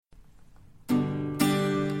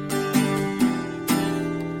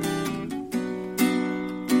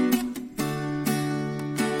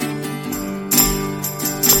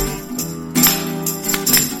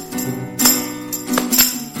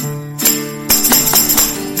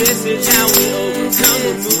This is how we overcome.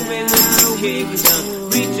 We're moving with the kingdom,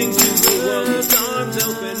 reaching to the world with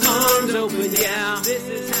arms open, yeah. This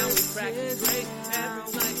is how we practice grace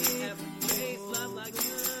every night, every day. Love like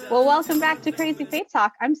Jesus. Well, welcome back to Crazy Faith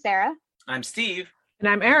Talk. I'm Sarah. I'm Steve. And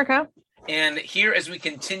I'm Erica. And here, as we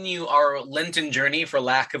continue our Lenten journey, for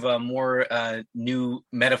lack of a more new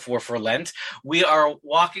metaphor for Lent, we are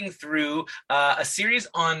walking through a series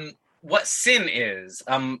on what sin is.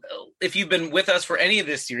 If you've been with us for any of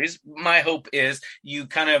this series, my hope is you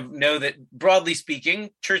kind of know that, broadly speaking,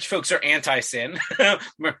 church folks are anti-sin.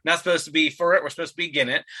 We're not supposed to be for it. We're supposed to be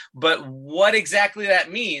against it. But what exactly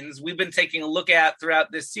that means, we've been taking a look at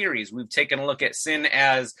throughout this series. We've taken a look at sin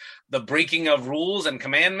as the breaking of rules and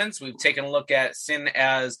commandments. We've taken a look at sin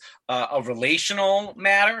as a relational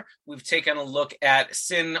matter. We've taken a look at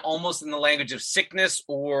sin almost in the language of sickness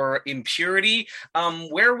or impurity.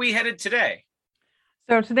 Where are we headed today?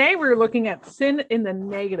 So today we're looking at sin in the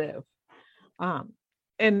negative.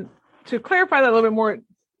 And to clarify that a little bit more,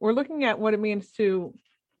 we're looking at what it means to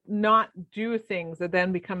not do things that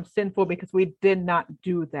then become sinful because we did not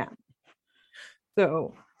do them.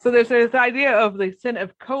 So there's this idea of the sin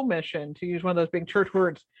of commission, to use one of those big church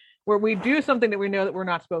words, where we do something that we know that we're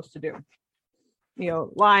not supposed to do. You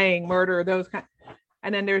know, lying, murder, those kind.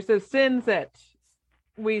 And then there's the sins that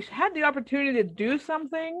we had the opportunity to do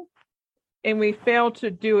something and we failed to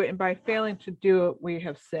do it. And by failing to do it, we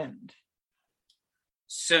have sinned.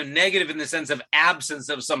 So negative in the sense of absence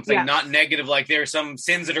of something, yes. Not negative like there are some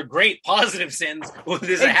sins that are great, positive sins. Well,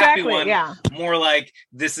 this is exactly, a happy one. Yeah. More like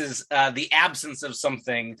this is the absence of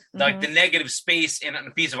something, like the negative space in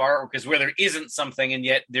a piece of artwork is where there isn't something and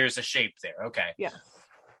yet there's a shape there. Okay. Yeah.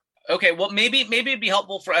 Okay, well, maybe it'd be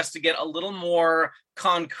helpful for us to get a little more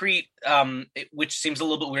concrete, which seems a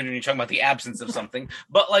little bit weird when you're talking about the absence of something.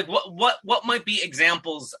 But like, what might be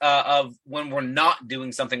examples of when we're not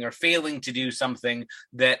doing something or failing to do something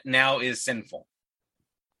that now is sinful?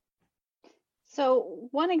 So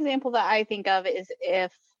one example that I think of is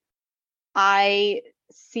if I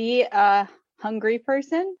see a hungry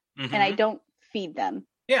person and I don't feed them.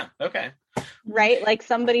 Yeah. Okay. Right? Like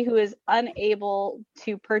somebody who is unable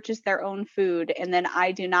to purchase their own food, and then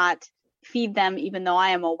I do not feed them even though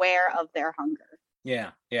I am aware of their hunger.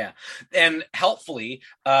 Yeah. And helpfully,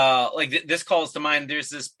 this calls to mind, there's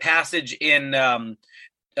this passage in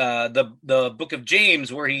the book of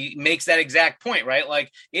James where he makes that exact point, right?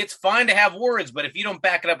 Like, it's fine to have words, but if you don't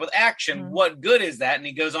back it up with action, what good is that? And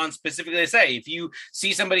he goes on specifically to say, if you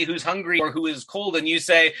see somebody who's hungry or who is cold and you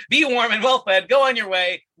say, be warm and well fed, go on your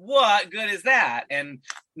way, what good is that? And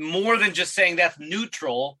more than just saying that's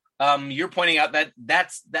neutral, you're pointing out that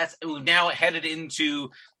that's now headed into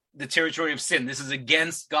the territory of sin. This is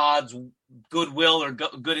against God's goodwill or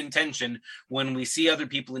good intention when we see other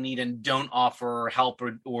people in need and don't offer help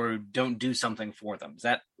or don't do something for them. Is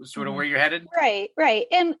that sort of where you're headed? Right.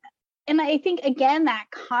 And I think, again, that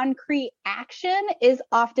concrete action is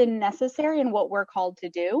often necessary in what we're called to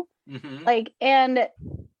do. And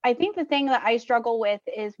I think the thing that I struggle with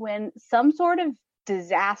is when some sort of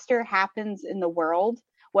disaster happens in the world,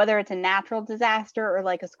 whether it's a natural disaster or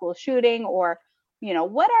like a school shooting or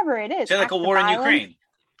whatever it is. So like a war in Ukraine.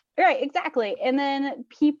 Right, exactly. And then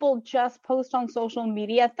people just post on social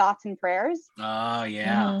media thoughts and prayers. Oh,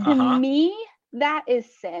 yeah. To me, that is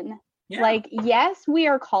sin. Yeah. Like, yes, we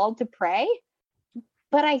are called to pray,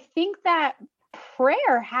 but I think that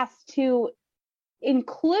prayer has to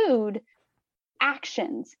include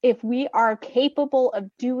actions. If we are capable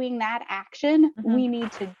of doing that action, we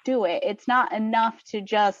need to do it. It's not enough to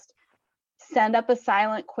just send up a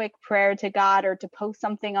silent, quick prayer to God or to post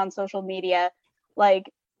something on social media.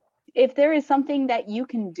 Like, if there is something that you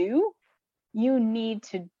can do, you need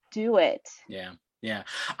to do it. Yeah.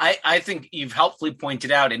 I think you've helpfully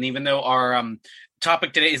pointed out, and even though our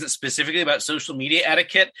topic today isn't specifically about social media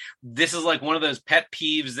etiquette, this is like one of those pet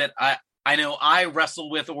peeves that I know I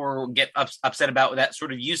wrestle with or get upset about, that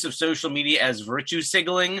sort of use of social media as virtue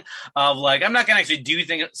signaling of like, I'm not going to actually do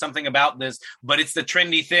something about this, but it's the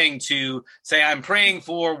trendy thing to say I'm praying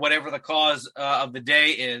for whatever the cause of the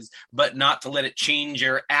day is, but not to let it change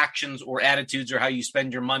your actions or attitudes or how you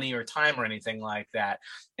spend your money or time or anything like that.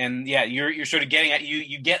 And yeah, you're sort of getting at,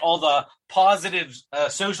 you get all the positive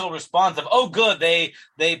social response of, oh, good, they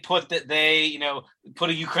put that they put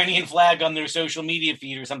a Ukrainian flag on their social media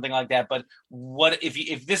feed or something like that. But what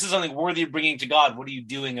if this is something worthy of bringing to God? What are you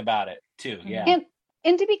doing about it too? Yeah.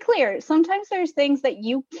 And to be clear, sometimes there's things that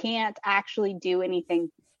you can't actually do anything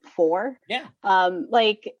for. Yeah.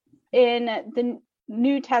 Like in the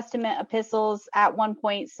New Testament epistles, at one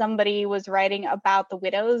point somebody was writing about the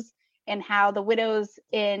widows and how the widows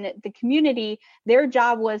in the community, their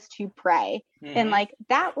job was to pray. And like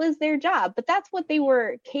that was their job, but that's what they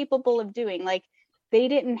were capable of doing. Like they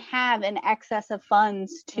didn't have an excess of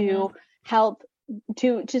funds to help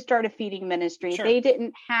to start a feeding ministry. Sure. They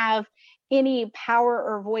didn't have any power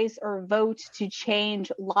or voice or vote to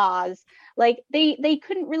change laws. Like they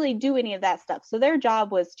couldn't really do any of that stuff. So their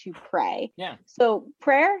job was to pray. Yeah. So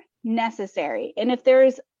prayer necessary. And if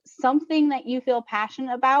there's something that you feel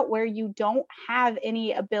passionate about where you don't have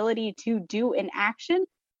any ability to do an action,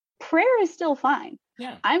 prayer is still fine.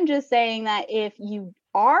 Yeah. I'm just saying that if you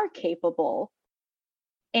are capable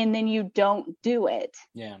and then you don't do it,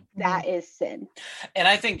 that is sin. And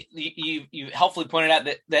I think you helpfully pointed out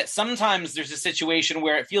that sometimes there's a situation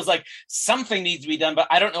where it feels like something needs to be done, but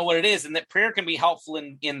I don't know what it is, and that prayer can be helpful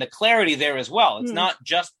in the clarity there as well. It's not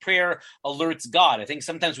just prayer alerts God. I think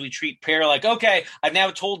sometimes we treat prayer like, okay, I've now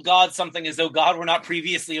told God something as though God were not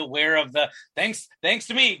previously aware of the thanks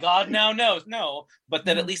to me, God now knows. No, but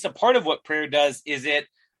that at least a part of what prayer does is it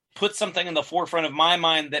put something in the forefront of my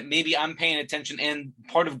mind that maybe I'm paying attention, and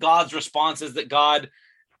part of God's response is that God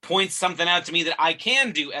points something out to me that I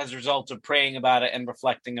can do as a result of praying about it and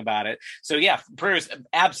reflecting about it. So yeah, prayer is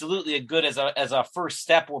absolutely a good as a first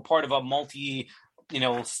step or part of a multi,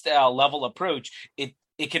 level approach. It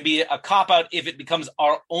can be a cop out if it becomes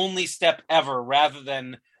our only step ever, rather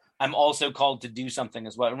than I'm also called to do something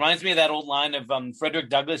as well. It reminds me of that old line of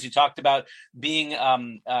Frederick Douglass, who talked about being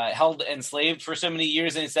held enslaved for so many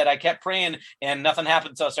years. And he said, I kept praying and nothing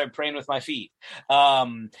happened. So I started praying with my feet.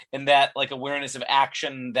 And that like awareness of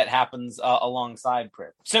action that happens alongside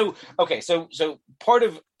prayer. So, okay. So part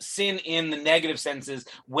of sin in the negative sense is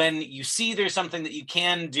when you see there's something that you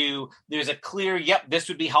can do, there's a clear, this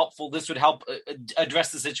would be helpful. This would help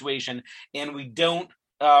address the situation. And we don't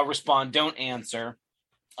respond, don't answer.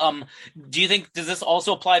 Do you think, does this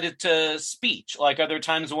also apply to speech? Like, are there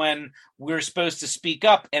times when we're supposed to speak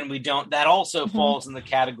up and we don't? That also falls in the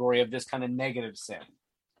category of this kind of negative sin.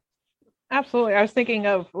 Absolutely. I was thinking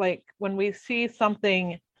of like when we see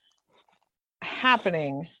something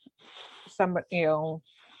happening, somebody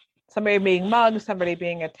being mugged, somebody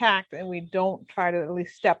being attacked, and we don't try to at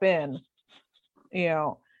least step in,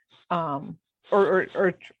 or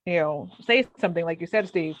say something like you said,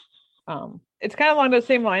 Steve. It's kind of along those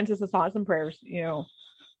same lines as the thoughts and prayers,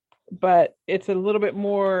 but it's a little bit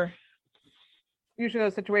more, usually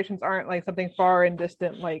those situations aren't like something far and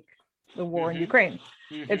distant, like the war in Ukraine.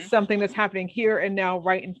 It's something that's happening here and now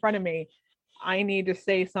right in front of me. I need to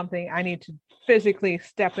say something. I need to physically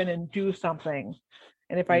step in and do something.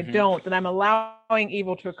 And if I don't, then I'm allowing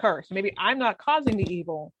evil to occur. So maybe I'm not causing the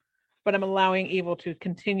evil, but I'm allowing evil to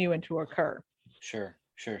continue and to occur. Sure.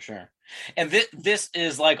 And this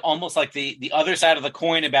is like almost like the other side of the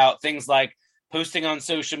coin about things like posting on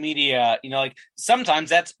social media. Like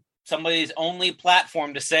sometimes that's somebody's only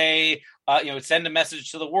platform to say, send a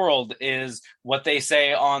message to the world is what they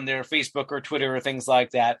say on their Facebook or Twitter or things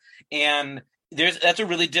like that. And that's a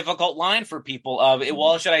really difficult line for people of,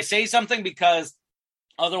 well, should I say something because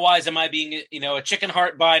otherwise am I being, a chicken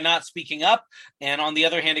heart by not speaking up? And on the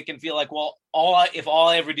other hand, it can feel like, well, if all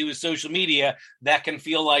I ever do is social media, that can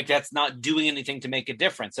feel like that's not doing anything to make a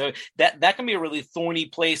difference. So that can be a really thorny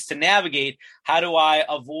place to navigate. How do I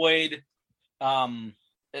avoid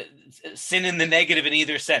sin in the negative in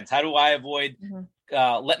either sense? How do I avoid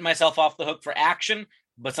letting myself off the hook for action,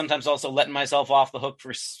 but sometimes also letting myself off the hook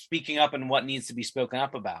for speaking up and what needs to be spoken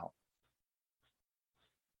up about?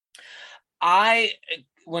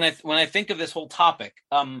 When I think of this whole topic,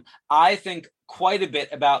 I think quite a bit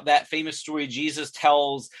about that famous story Jesus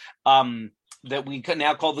tells that we can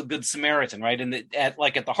now call the Good Samaritan, right? And at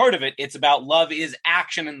the heart of it, it's about love is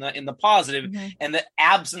action in the positive, and the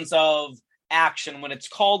absence of action when it's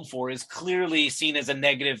called for is clearly seen as a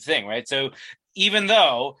negative thing, right? So even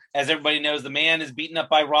though, as everybody knows, the man is beaten up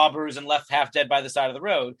by robbers and left half dead by the side of the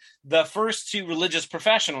road, the first two religious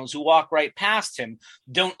professionals who walk right past him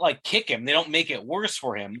don't kick him. They don't make it worse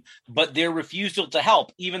for him, but their refusal to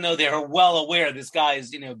help, even though they're well aware this guy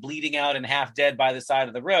is, bleeding out and half dead by the side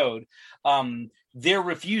of the road, their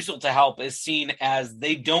refusal to help is seen as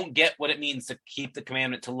they don't get what it means to keep the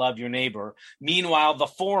commandment to love your neighbor. Meanwhile, the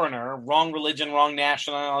foreigner, wrong religion, wrong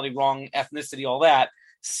nationality, wrong ethnicity, all that,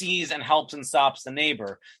 sees and helps and stops the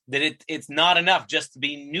neighbor. That it's not enough just to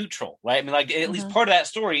be neutral, right? I mean, at least part of that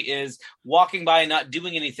story is walking by and not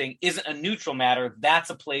doing anything isn't a neutral matter. That's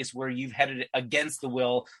a place where you've headed against the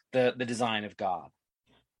will, the design of God.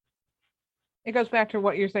 It goes back to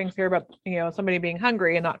what you're saying here about, somebody being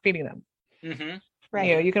hungry and not feeding them.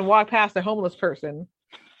 Right. You can walk past a homeless person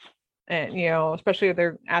and, especially if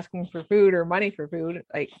they're asking for food or money for food,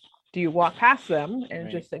 do you walk past them and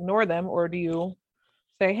Right. just ignore them, or do you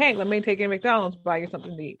say, hey, let me take you to McDonald's, buy you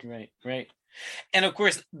something to eat? Right. And of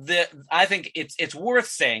course, I think it's worth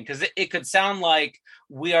saying, because it could sound like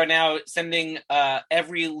we are now sending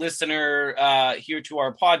every listener here to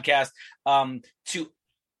our podcast to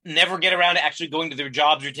never get around to actually going to their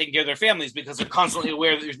jobs or taking care of their families, because they're constantly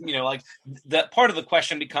aware that there's, like, that part of the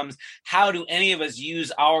question becomes, how do any of us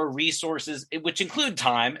use our resources, which include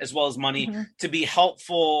time as well as money, to be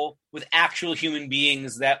helpful with actual human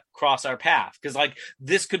beings that cross our path? Because like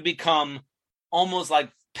this could become almost like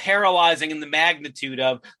paralyzing in the magnitude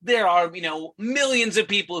of, there are millions of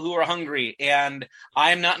people who are hungry, and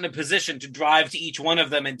I am not in a position to drive to each one of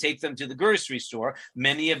them and take them to the grocery store.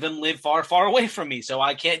 Many of them live far away from me, so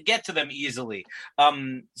I can't get to them easily.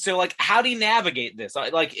 So like, how do you navigate this?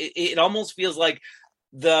 Like it almost feels like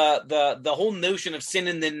the whole notion of sin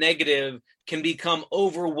in the negative can become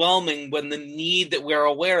overwhelming when the need that we're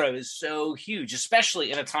aware of is so huge,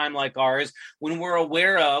 especially in a time like ours, when we're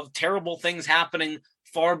aware of terrible things happening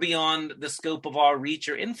far beyond the scope of our reach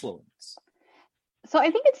or influence. So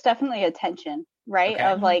I think it's definitely a tension, right? Okay.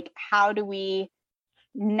 Of like, how do we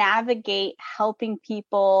navigate helping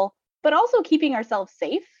people, but also keeping ourselves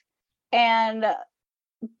safe and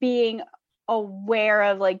being aware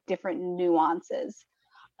of like different nuances.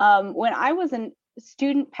 When I was a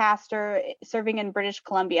student pastor serving in British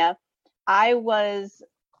Columbia, I was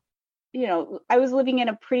living in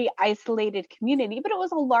a pretty isolated community, but it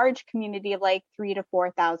was a large community of like 3,000 to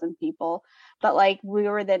 4,000 people. But like, we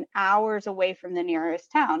were then hours away from the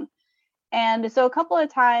nearest town. And so a couple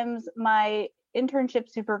of times my internship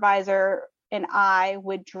supervisor and I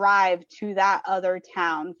would drive to that other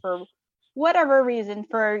town for whatever reason,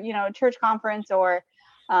 for, a church conference, or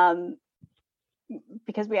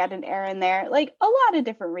because we had an errand there, like a lot of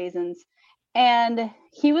different reasons. And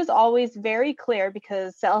he was always very clear,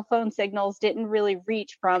 because cell phone signals didn't really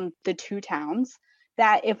reach from the two towns,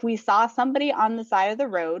 that if we saw somebody on the side of the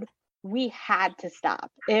road, we had to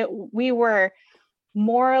stop. We were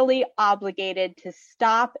morally obligated to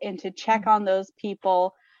stop and to check on those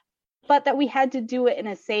people, but that we had to do it in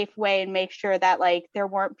a safe way and make sure that like there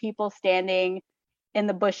weren't people standing in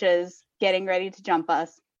the bushes getting ready to jump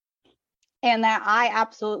us. And that I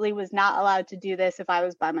absolutely was not allowed to do this if I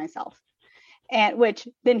was by myself. And which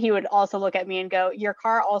then he would also look at me and go, your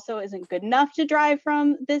car also isn't good enough to drive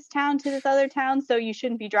from this town to this other town, so you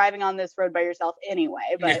shouldn't be driving on this road by yourself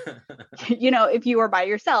anyway. But, if you are by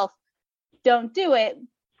yourself, don't do it.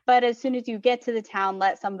 But as soon as you get to the town,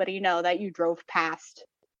 let somebody know that you drove past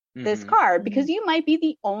this car, because you might be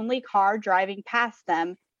the only car driving past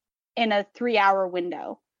them in a 3-hour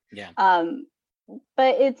window. Yeah.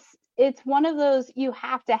 But it's one of those, you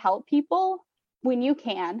have to help people when you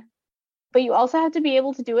can, but you also have to be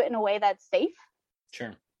able to do it in a way that's safe.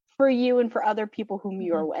 Sure. For you and for other people whom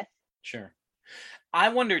you are with. Sure. I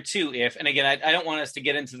wonder too if, and again, I don't want us to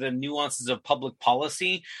get into the nuances of public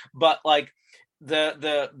policy, but like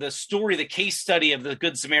the story, the case study of the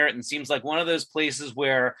Good Samaritan seems like one of those places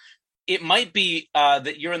where it might be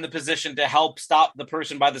that you're in the position to help stop the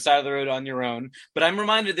person by the side of the road on your own. But I'm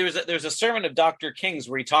reminded there's a sermon of Dr. King's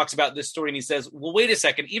where he talks about this story, and he says, well, wait a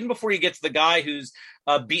second, even before you get to the guy who's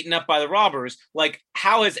beaten up by the robbers, like,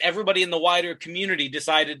 how has everybody in the wider community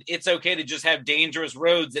decided it's okay to just have dangerous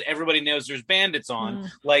roads that everybody knows there's bandits on?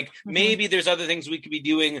 Like, maybe there's other things we could be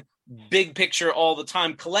doing big picture all the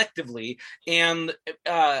time collectively. And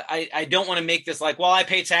I don't want to make this like, well, I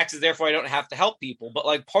pay taxes, therefore I don't have to help people. But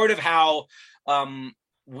like, part of how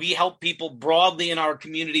we help people broadly in our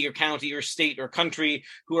community or county or state or country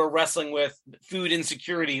who are wrestling with food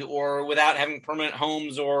insecurity or without having permanent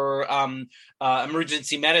homes or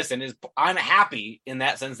emergency medicine is, I'm happy in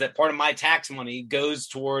that sense that part of my tax money goes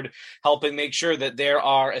toward helping make sure that there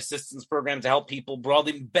are assistance programs to help people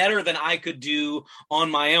broadly better than I could do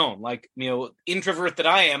on my own. Like, introvert that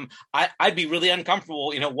I am, I'd be really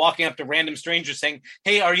uncomfortable, walking up to random strangers saying,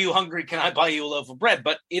 hey, are you hungry? Can I buy you a loaf of bread?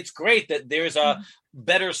 But it's great that there's a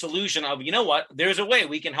better solution of, there's a way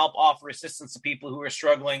we can help offer assistance to people who are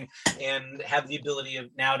struggling and have the ability of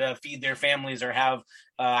now to feed their families or have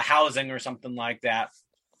housing or something like that.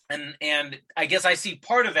 And I guess I see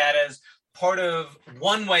part of that as part of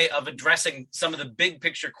one way of addressing some of the big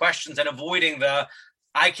picture questions and avoiding the,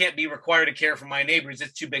 I can't be required to care for my neighbors,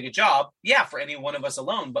 it's too big a job. Yeah, for any one of us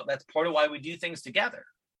alone, but that's part of why we do things together.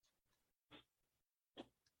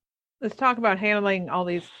 Let's talk about handling all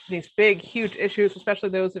these big, huge issues, especially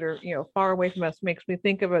those that are, far away from us. Makes me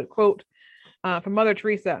think of a quote from Mother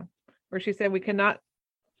Teresa, where she said, we cannot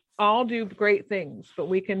all do great things, but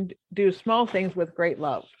we can do small things with great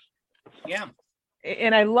love. Yeah.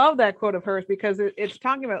 And I love that quote of hers because it's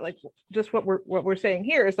talking about like just what we're saying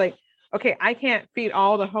here is like, okay, I can't feed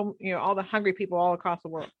all the all the hungry people all across the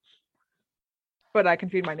world, but I can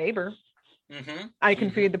feed my neighbor. Mm-hmm. I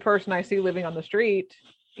can feed the person I see living on the street,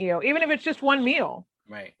 even if it's just one meal.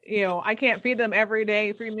 Right. I can't feed them every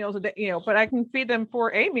day, 3 meals a day, but I can feed them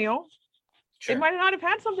for a meal. Sure. They might not have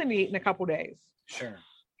had something to eat in a couple days. Sure.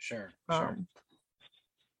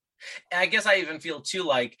 I guess I even feel too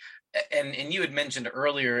like, and you had mentioned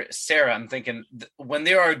earlier, Sarah, I'm thinking when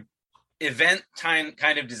there are event time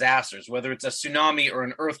kind of disasters, whether it's a tsunami or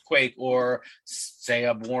an earthquake or say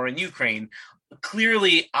a war in Ukraine,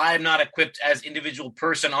 clearly I'm not equipped as individual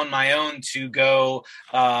person on my own to go,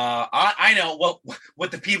 I know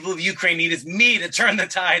what the people of Ukraine need is me to turn the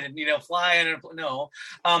tide and, fly in. No.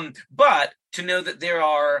 But to know that there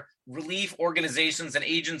are relief organizations and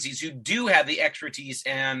agencies who do have the expertise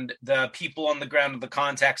and the people on the ground, the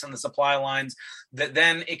contacts and the supply lines, that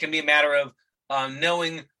then it can be a matter of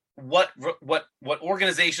knowing what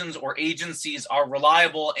organizations or agencies are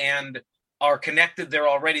reliable and are connected there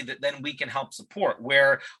already, that then we can help support,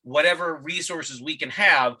 where whatever resources we can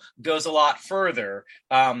have goes a lot further.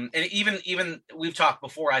 And even we've talked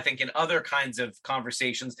before, I think in other kinds of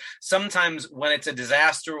conversations, sometimes when it's a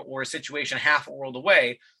disaster or a situation half a world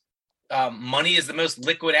away, money is the most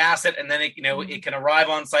liquid asset, and then it can arrive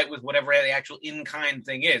on site with whatever the actual in-kind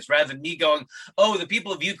thing is, rather than me going, oh, the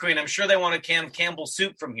people of Ukraine, I'm sure they want a can of Campbell's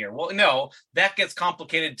soup from here. Well, no, that gets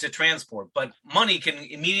complicated to transport, but money can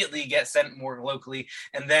immediately get sent more locally,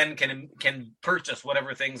 and then can purchase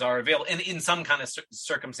whatever things are available in some kind of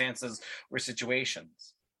circumstances or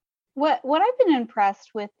situations. What I've been impressed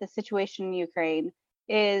with the situation in Ukraine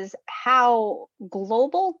is how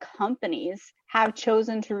global companies have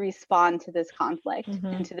chosen to respond to this conflict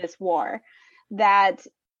and to this war. That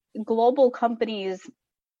global companies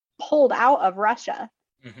pulled out of Russia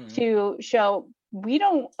to show we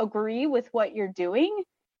don't agree with what you're doing,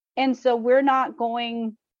 and so we're not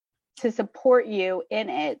going to support you in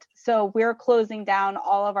it. So we're closing down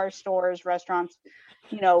all of our stores, restaurants.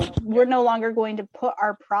 We're no longer going to put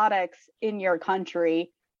our products in your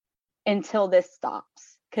country until this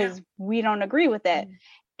stops because we don't agree with it.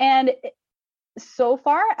 And so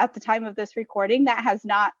far at the time of this recording, that has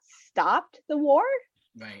not stopped the war,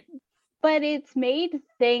 right? But it's made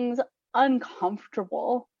things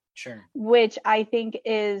uncomfortable, sure, which I think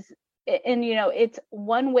is, and it's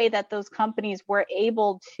one way that those companies were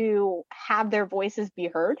able to have their voices be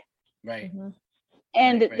heard, right?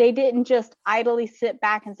 And right. They didn't just idly sit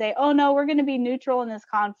back and say, oh no, we're going to be neutral in this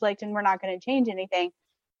conflict and we're not going to change anything.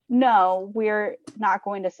 No, we're not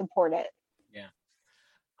going to support it. Yeah.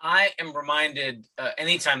 I am reminded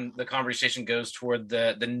anytime the conversation goes toward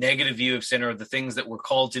the negative view of sin or the things that we're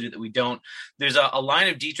called to do that we don't, there's a line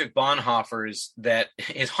of Dietrich Bonhoeffer's that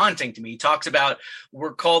is haunting to me. He talks about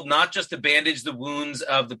we're called not just to bandage the wounds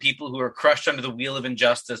of the people who are crushed under the wheel of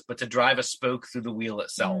injustice, but to drive a spoke through the wheel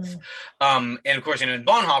itself. And of course, in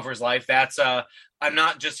Bonhoeffer's life, that's I'm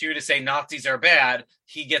not just here to say Nazis are bad.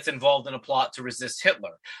 He gets involved in a plot to resist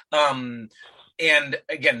Hitler. And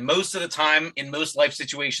again, most of the time in most life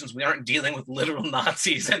situations, we aren't dealing with literal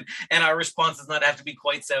Nazis, and our response does not have to be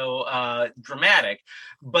quite so dramatic.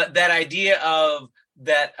 But that idea of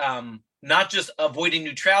that, not just avoiding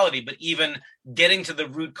neutrality, but even getting to the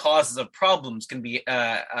root causes of problems can be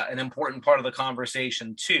an important part of the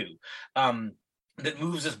conversation too. That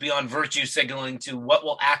moves us beyond virtue signaling to what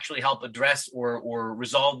will actually help address or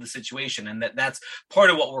resolve the situation. And that's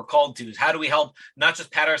part of what we're called to, is how do we help not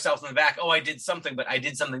just pat ourselves on the back, oh, I did something, but I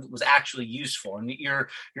did something that was actually useful. And your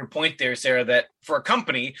point there, Sarah, that for a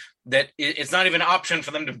company that it's not even an option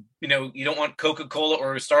for them to, you don't want Coca-Cola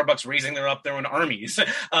or Starbucks raising their own armies.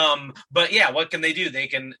 But yeah, what can they do? They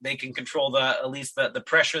can control at least the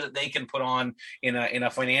pressure that they can put on in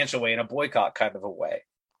a financial way, in a boycott kind of a way.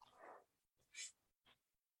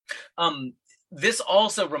 This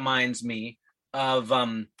also reminds me of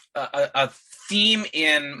a theme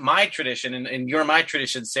in my tradition, and you're my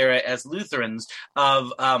tradition, Sarah, as Lutherans,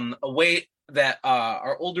 of a way that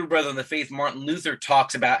our older brother in the faith, Martin Luther,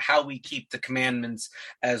 talks about how we keep the commandments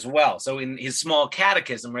as well. So in his small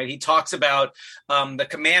catechism, right, he talks about the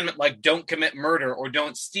commandment like don't commit murder or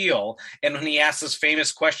don't steal. And when he asks this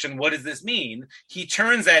famous question, what does this mean? He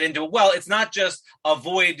turns that into, well, it's not just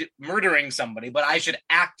avoid murdering somebody, but I should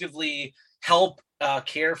actively help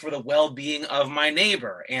care for the well-being of my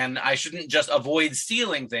neighbor. And I shouldn't just avoid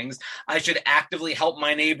stealing things. I should actively help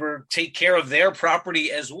my neighbor take care of their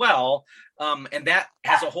property as well. And that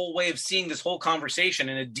has a whole way of seeing this whole conversation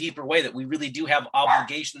in a deeper way, that we really do have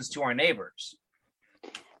obligations to our neighbors.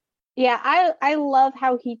 Yeah, I love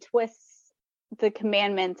how he twists the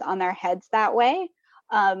commandments on their heads that way.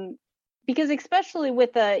 Because especially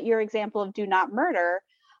with your example of do not murder,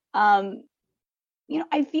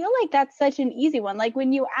 I feel like that's such an easy one. Like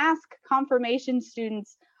when you ask confirmation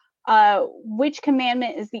students which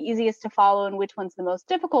commandment is the easiest to follow and which one's the most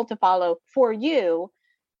difficult to follow for you,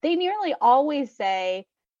 they nearly always say,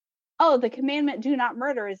 oh, the commandment do not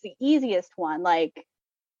murder is the easiest one. Like,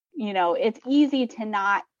 it's easy to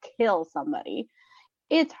not kill somebody.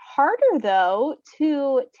 It's harder, though,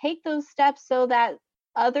 to take those steps so that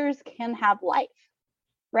others can have life,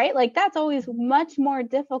 right? Like that's always much more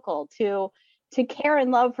difficult to care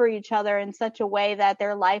and love for each other in such a way that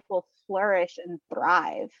their life will flourish and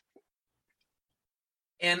thrive.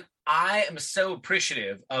 And I am so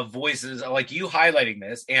appreciative of voices like you highlighting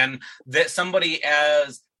this, and that somebody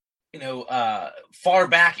as far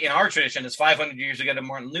back in our tradition as 500 years ago to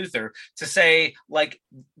Martin Luther, to say like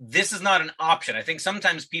this is not an option. I think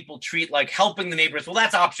sometimes people treat like helping the neighbors, well,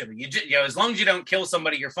 that's optional. As long as you don't kill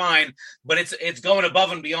somebody, you're fine. But it's going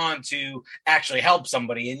above and beyond to actually help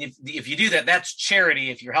somebody. And if you do that, that's charity.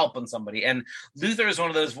 If you're helping somebody, and Luther is one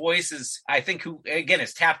of those voices, I think, who again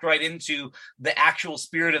is tapped right into the actual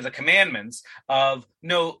spirit of the commandments of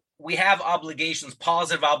no. We have obligations,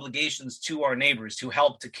 positive obligations to our neighbors to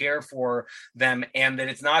help, to care for them. And that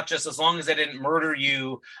it's not just as long as I didn't murder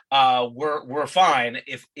you, we're fine.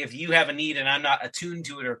 If you have a need and I'm not attuned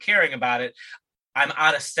to it or caring about it, I'm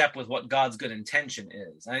out of step with what God's good intention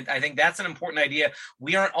is. And I think that's an important idea.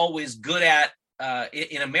 We aren't always good at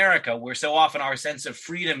in America, where so often our sense of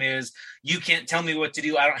freedom is, you can't tell me what to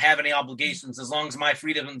do. I don't have any obligations. As long as my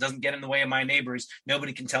freedom doesn't get in the way of my neighbors,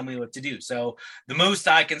 nobody can tell me what to do. So the most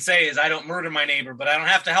I can say is I don't murder my neighbor, but I don't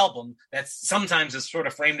have to help them. That's sometimes is sort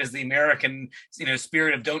of framed as the American,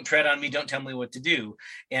 spirit of don't tread on me, don't tell me what to do.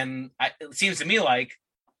 And it seems to me like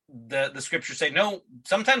the scriptures say, no,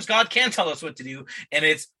 sometimes God can tell us what to do, and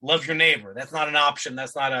it's love your neighbor. That's not an option.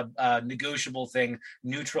 That's not a negotiable thing.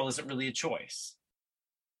 Neutral isn't really a choice.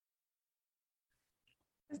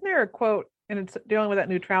 Isn't there a quote, and it's dealing with that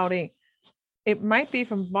neutrality? It might be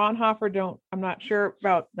from Bonhoeffer. I'm not sure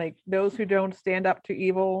about, like, those who don't stand up to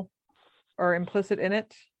evil are implicit in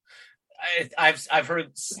it. I've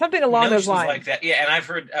heard something along those lines like that, yeah, and I've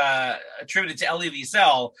heard attributed to Elie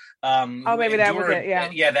Wiesel. Maybe that was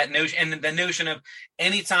it, yeah. That notion, and the notion of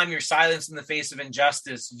anytime you're silenced in the face of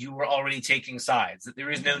injustice, you were already taking sides. That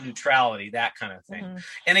there is no neutrality, that kind of thing. Mm-hmm.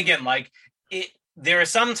 And again, like there are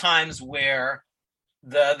some times where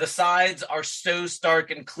the sides are so stark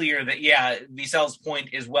and clear that, yeah, Wiesel's point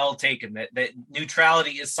is well taken, that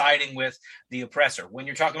neutrality is siding with the oppressor. When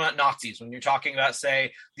you're talking about Nazis, when you're talking about,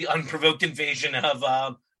 say, the unprovoked invasion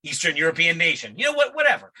of Eastern European nation,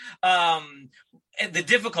 whatever. The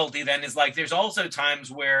difficulty then is, like, there's also times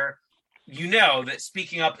where that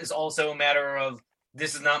speaking up is also a matter of,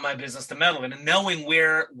 this is not my business to meddle in, and knowing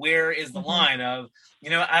where is the mm-hmm. line of,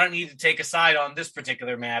 I don't need to take a side on this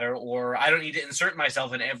particular matter, or I don't need to insert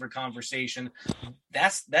myself in every conversation.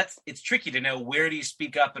 That's it's tricky to know where do you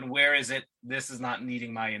speak up and where is it, this is not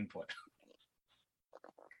needing my input.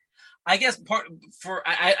 I guess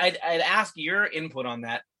I'd ask your input on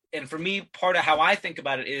that. And for me, part of how I think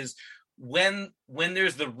about it is when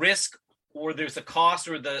there's the risk or there's the cost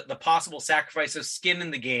or the possible sacrifice of skin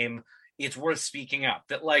in the game, it's worth speaking up.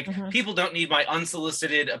 That, like, mm-hmm. people don't need my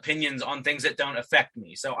unsolicited opinions on things that don't affect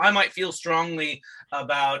me. So I might feel strongly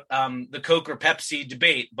about the Coke or Pepsi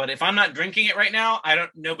debate, but if I'm not drinking it right now,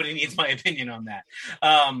 nobody needs my opinion on that.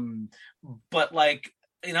 But like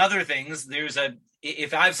in other things,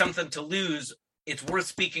 if I have something to lose, it's worth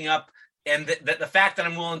speaking up. And the fact that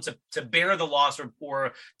I'm willing to bear the loss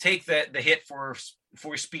or take the hit for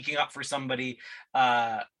speaking up for somebody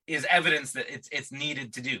is evidence that it's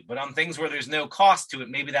needed to do. But on things where there's no cost to it,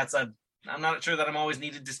 maybe I'm not sure that I'm always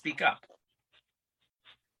needed to speak up.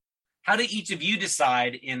 How do each of you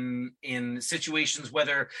decide in situations,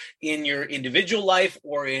 whether in your individual life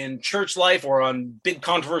or in church life or on big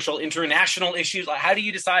controversial international issues, like how do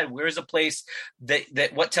you decide where's a place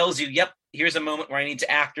that what tells you, yep, here's a moment where I need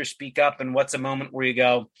to act or speak up, and what's a moment where you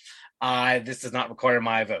go, this does not require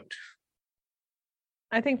my vote?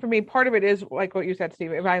 I think for me, part of it is like what you said,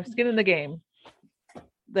 Steve. If I have skin in the game,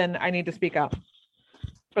 then I need to speak up.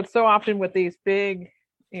 But so often with these big,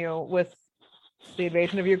 with the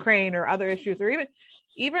invasion of Ukraine or other issues, or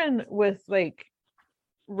even with like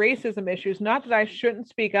racism issues, not that I shouldn't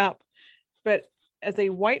speak up, but as a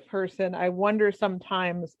white person, I wonder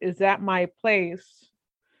sometimes, is that my place?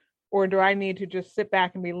 Or do I need to just sit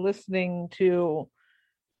back and be listening to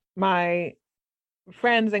my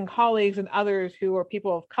friends and colleagues and others who are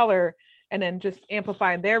people of color, and then just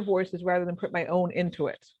amplify their voices rather than put my own into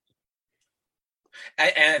it?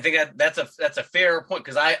 And I think that's a fair point,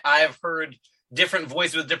 because I've heard different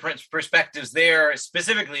voices with different perspectives there,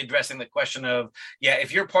 specifically addressing the question of,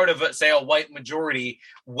 if you're part of, say, a white majority,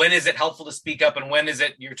 when is it helpful to speak up, and when is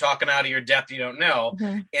it you're talking out of your depth, you don't know?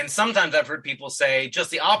 Mm-hmm. And sometimes I've heard people say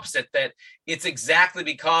just the opposite, that it's exactly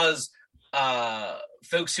because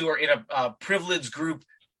folks who are in a privileged group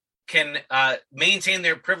can maintain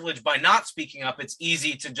their privilege by not speaking up. It's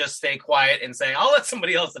easy to just stay quiet and say, I'll let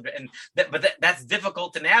somebody else. And that's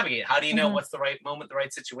difficult to navigate. How do you know what's the right moment, the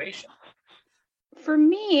right situation? For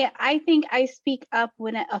me, I think I speak up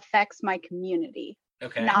when it affects my community,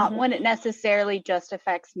 not when it necessarily just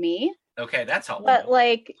affects me. Okay, that's helpful. But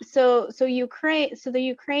like, so the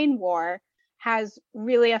Ukraine war has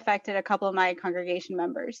really affected a couple of my congregation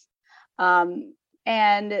members.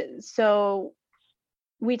 And so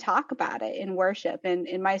we talk about it in worship, and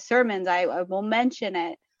in my sermons, I will mention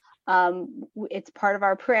it. It's part of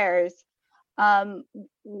our prayers.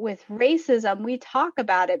 With racism, we talk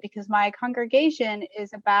about it because my congregation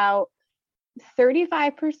is about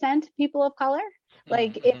 35% people of color.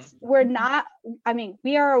 Like we're not, I mean,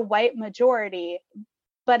 we are a white majority,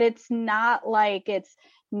 but it's not like it's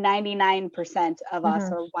 99% of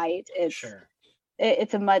us are white.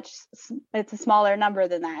 It's a smaller number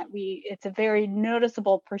than that. It's a very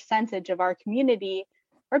noticeable percentage of our community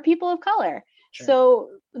are people of color. Sure. So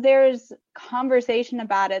there's conversation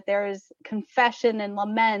about it. There's confession and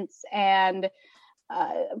laments, and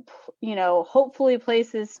hopefully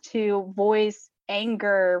places to voice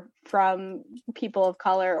anger from people of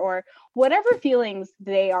color or whatever feelings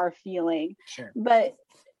they are feeling. Sure. But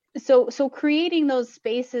so creating those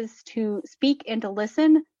spaces to speak and to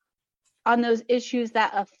listen on those issues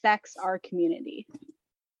that affects our community.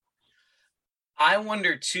 I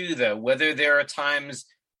wonder too, though, whether there are times,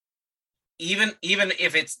 even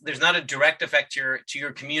if there's not a direct effect to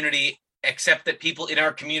your community, except that people in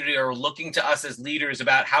our community are looking to us as leaders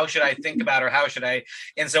about how should I think about, or how should I,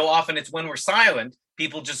 and so often it's when we're silent,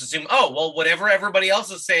 people just assume, oh, well, whatever everybody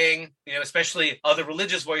else is saying, especially other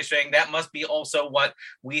religious voice saying, that must be also what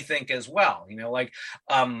we think as well,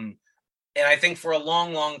 and I think for a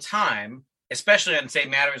long, long time, especially on, say,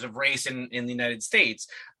 matters of race in the United States,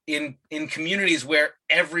 in communities where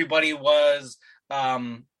everybody was,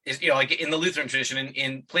 like in the Lutheran tradition,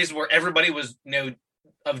 in places where everybody was,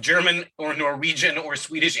 of German or Norwegian or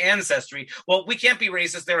Swedish ancestry. Well, we can't be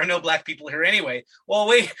racist. There are no black people here anyway. Well,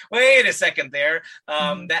 wait a second there.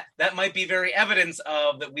 That might be very evidence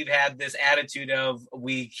of that we've had this attitude of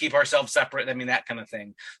we keep ourselves separate. I mean, that kind of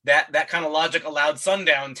thing. That kind of logic allowed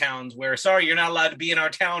sundown towns where, sorry, you're not allowed to be in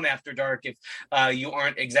our town after dark if you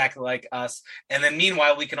aren't exactly like us. And then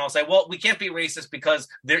meanwhile, we can all say, well, we can't be racist because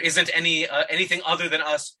there isn't anything other than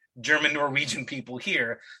us German Norwegian people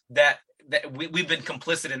here. That we've been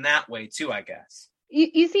complicit in that way too, I guess.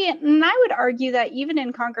 You see, and I would argue that even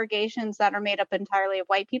in congregations that are made up entirely of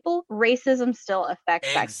white people, racism still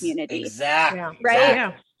affects that community. Exactly. Yeah. Right?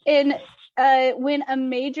 Yeah. And when a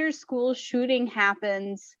major school shooting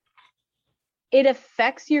happens, it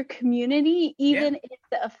affects your community, even if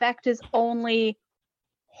the effect is only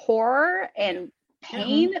horror and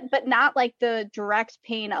pain, but not like the direct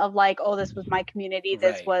pain of like, oh, this was my community.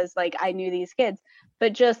 This was like, I knew these kids,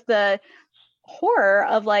 but just the horror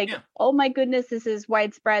of like, oh my goodness, this is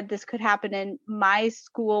widespread. This could happen in my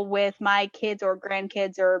school with my kids or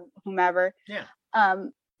grandkids or whomever.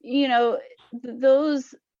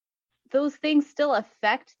 Those things still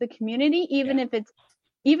affect the community, even if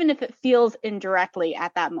it feels indirectly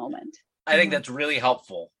at that moment. I think that's really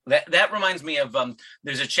helpful. That reminds me of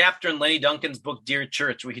there's a chapter in Lenny Duncan's book Dear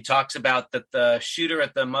Church where he talks about that the shooter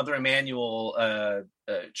at the Mother Emanuel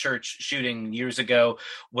church shooting years ago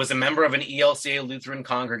was a member of an ELCA Lutheran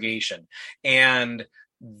congregation, and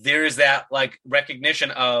there's that like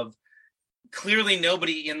recognition of clearly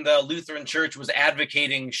nobody in the Lutheran church was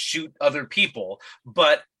advocating shoot other people,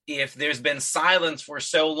 but if there's been silence for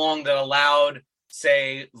so long that allowed,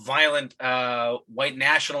 say, violent white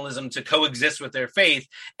nationalism to coexist with their faith,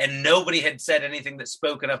 and nobody had said anything that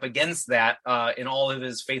spoken up against that in all of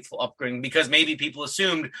his faithful upbringing, because maybe people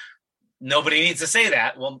assumed nobody needs to say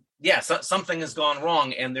that. Well, something has gone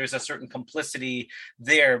wrong, and there's a certain complicity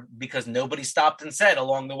there because nobody stopped and said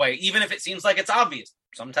along the way, even if it seems like it's obvious.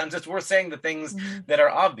 Sometimes it's worth saying the things that are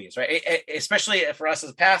obvious, right? Especially for us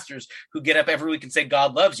as pastors who get up every week and say,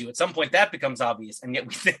 God loves you. At some point that becomes obvious. And yet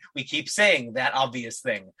we keep saying that obvious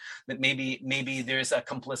thing, that maybe there's a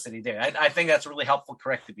complicity there. I think that's a really helpful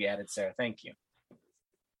corrective you added, Sarah. Thank you.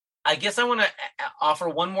 I guess I want to offer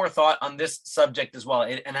one more thought on this subject as well,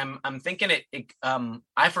 and I'm thinking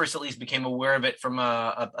I first at least became aware of it from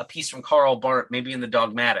a piece from Karl Barth, maybe in the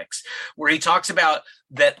Dogmatics, where he talks about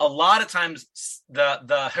that a lot of times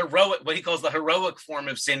the heroic, what he calls the heroic form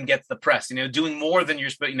of sin, gets the press. Doing more than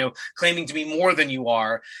you're supposed, claiming to be more than you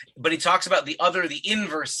are. But he talks about the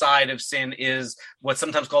inverse side of sin is what's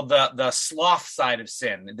sometimes called the sloth side of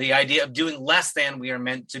sin, the idea of doing less than we are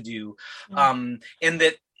meant to do, and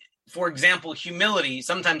that. For example, humility,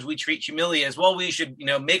 sometimes we treat humility as, well, we should,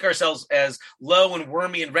 make ourselves as low and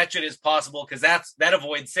wormy and wretched as possible because that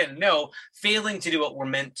avoids sin. No, failing to do what we're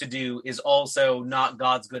meant to do is also not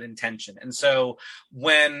God's good intention. And so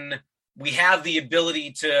when we have the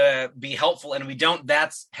ability to be helpful and we don't,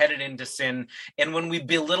 that's headed into sin. And when we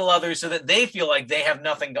belittle others so that they feel like they have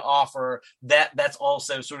nothing to offer, that's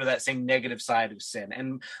also sort of that same negative side of sin.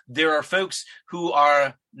 And there are folks who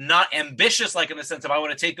are not ambitious, like in the sense of I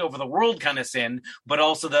want to take over the world kind of sin, but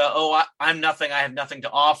also I'm nothing, I have nothing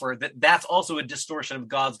to offer. That's also a distortion of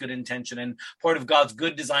God's good intention. And part of God's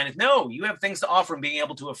good design is, no, you have things to offer and being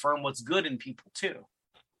able to affirm what's good in people too.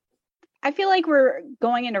 I feel like we're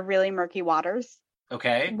going into really murky waters.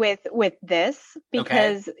 Okay. With this,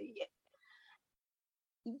 because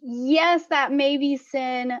yes, that may be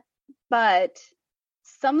sin, but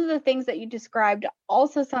some of the things that you described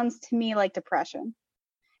also sounds to me like depression.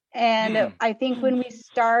 And I think when we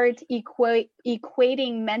start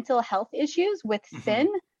equating mental health issues with sin,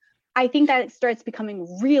 I think that it starts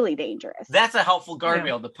becoming really dangerous. That's a helpful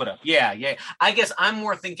guardrail to put up. Yeah. I guess I'm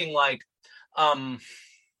more thinking like,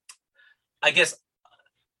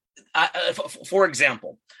 for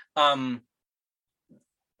example, I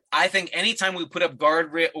think anytime we put up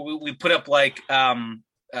we put up like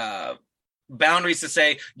boundaries to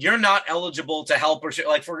say you're not eligible to help, or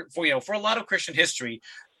like for a lot of Christian history,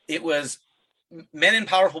 it was men in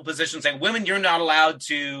powerful positions saying, women, you're not allowed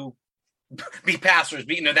to be pastors,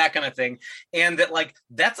 that kind of thing. And that like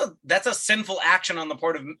that's a sinful action on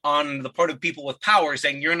the part of people with power,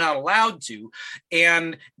 saying you're not allowed to,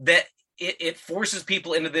 and that it forces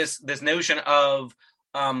people into this notion of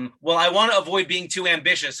well, I want to avoid being too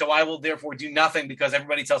ambitious, so I will therefore do nothing because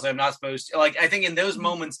everybody tells me I'm not supposed to. Like, I think in those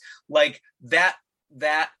moments like that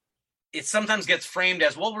it sometimes gets framed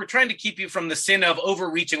as, well, we're trying to keep you from the sin of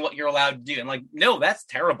overreaching what you're allowed to do. And like, no, that's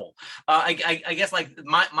terrible. I guess like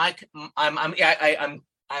I'm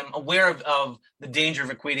aware of the danger of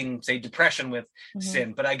equating, say, depression with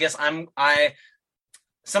sin, but I guess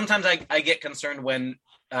sometimes I get concerned when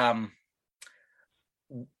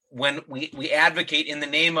we advocate in the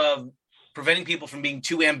name of preventing people from being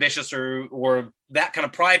too ambitious or that kind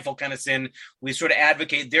of prideful kind of sin. We sort of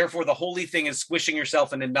advocate, therefore the holy thing is squishing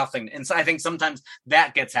yourself into nothing. And so I think sometimes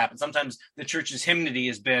that gets happened. Sometimes the church's hymnody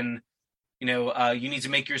has been, you need to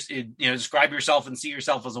make describe yourself and see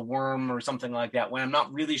yourself as a worm or something like that, when I'm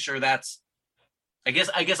not really sure that's, I guess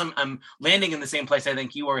I'm landing in the same place I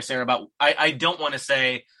think you are, Sarah, about I don't want to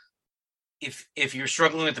say if you're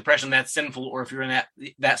struggling with depression, that's sinful, or if you're in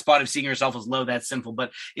that spot of seeing yourself as low, that's sinful.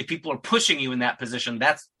 But if people are pushing you in that position,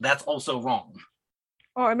 that's also wrong.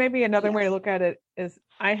 Or maybe another way to look at it is,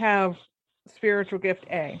 I have spiritual gift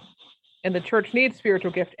A, and the church needs spiritual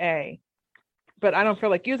gift A, but I don't feel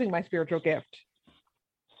like using my spiritual gift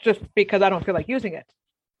just because I don't feel like using it.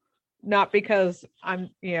 Not because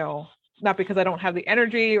not because I don't have the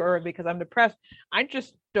energy or because I'm depressed. I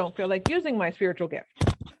just don't feel like using my spiritual gift.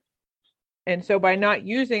 And so by not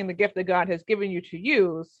using the gift that God has given you to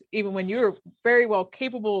use, even when you're very well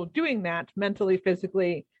capable of doing that mentally,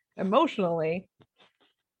 physically, emotionally,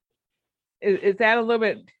 is that a little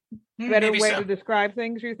bit better way to describe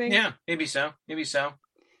things, you think? Yeah, maybe so.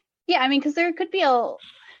 Yeah, I mean, because there could be I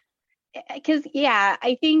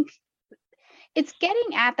think it's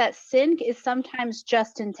getting at that sin is sometimes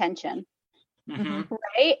just intention.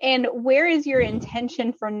 Right? And where is your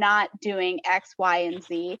intention for not doing X, Y, and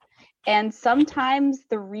Z? And sometimes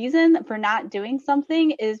the reason for not doing something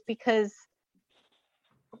is because,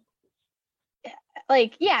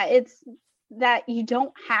 it's that you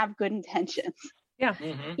don't have good intentions. Yeah.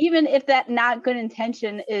 Even if that not good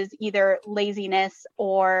intention is either laziness,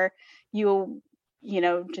 or you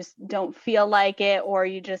just don't feel like it, or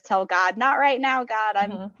you just tell God, not right now, God,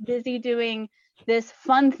 I'm busy doing this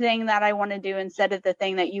fun thing that I want to do instead of the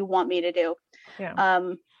thing that you want me to do.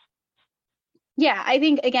 I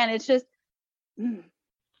think, again, it's just,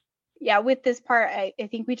 with this part, I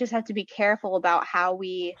think we just have to be careful about how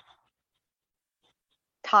we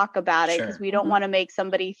talk about it, because we don't want to make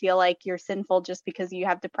somebody feel like you're sinful just because you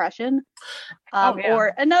have depression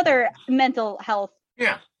or another mental health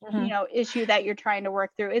Yeah. you know, issue that you're trying to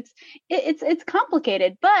work through. It's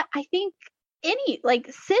complicated, but I think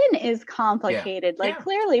sin is complicated. Yeah.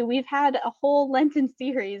 Clearly we've had a whole Lenten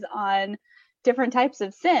series on different types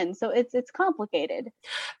of sin, so it's complicated.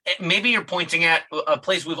 Maybe you're pointing at a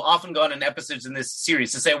place we've often gone in episodes in this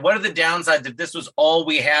series to say, what are the downsides if this was all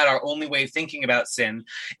we had, our only way of thinking about sin?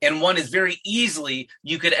 And one is very easily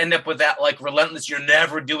you could end up with that like relentless, you're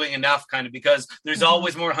never doing enough kind of, because there's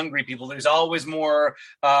always more hungry people. There's always more,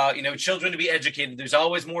 children to be educated. There's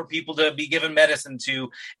always more people to be given medicine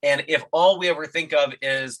to. And if all we ever think of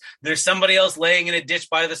is there's somebody else laying in a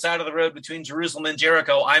ditch by the side of the road between Jerusalem and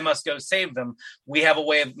Jericho, I must go save them. We have a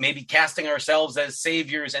way of maybe casting ourselves as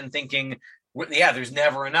saviors and thinking, yeah, there's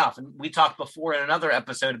never enough. And we talked before in another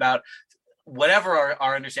episode about whatever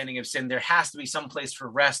our understanding of sin, there has to be some place for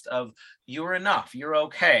rest of you're enough, you're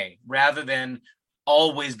okay, rather than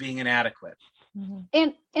always being inadequate.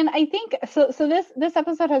 And I think so this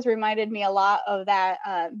episode has reminded me a lot of that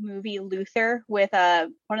movie Luther with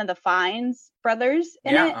one of the Fiennes brothers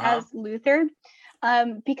in it as Luther.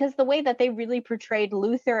 Because the way that they really portrayed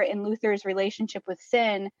Luther and Luther's relationship with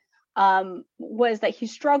sin was that he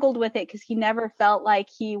struggled with it because he never felt like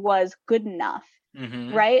he was good enough,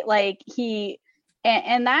 right? Like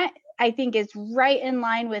and that I think is right in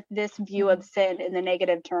line with this view of sin in the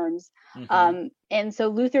negative terms. And so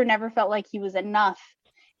Luther never felt like he was enough,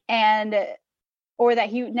 or that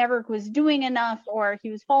he never was doing enough, or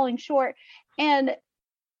he was falling short. And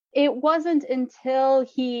it wasn't until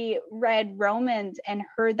he read Romans and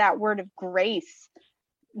heard that word of grace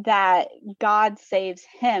that God saves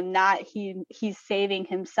him, not he's saving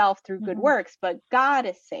himself through good works, but God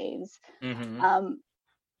is saves,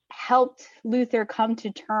 helped Luther come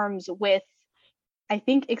to terms with, I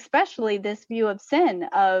think, especially this view of sin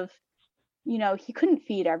of, he couldn't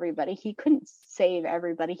feed everybody. He couldn't save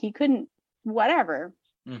everybody. He couldn't whatever.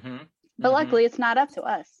 But luckily it's not up to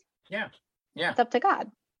us. Yeah. It's up to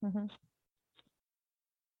God.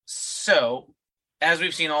 So, as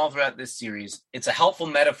we've seen all throughout this series, it's a helpful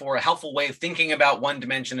metaphor, a helpful way of thinking about one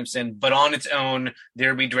dimension of sin, but on its own,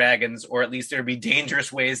 there be dragons, or at least there be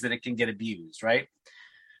dangerous ways that it can get abused, right?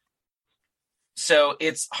 So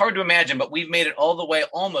it's hard to imagine, but we've made it all the way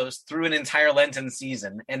almost through an entire Lenten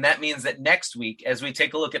season. And that means that next week, as we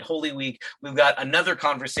take a look at Holy Week, we've got another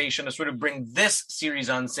conversation to sort of bring this series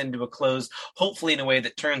on sin to a close, hopefully in a way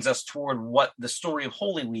that turns us toward what the story of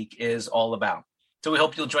Holy Week is all about. So we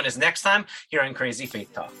hope you'll join us next time here on Crazy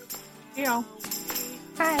Faith Talk. Yeah.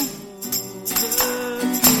 Hi.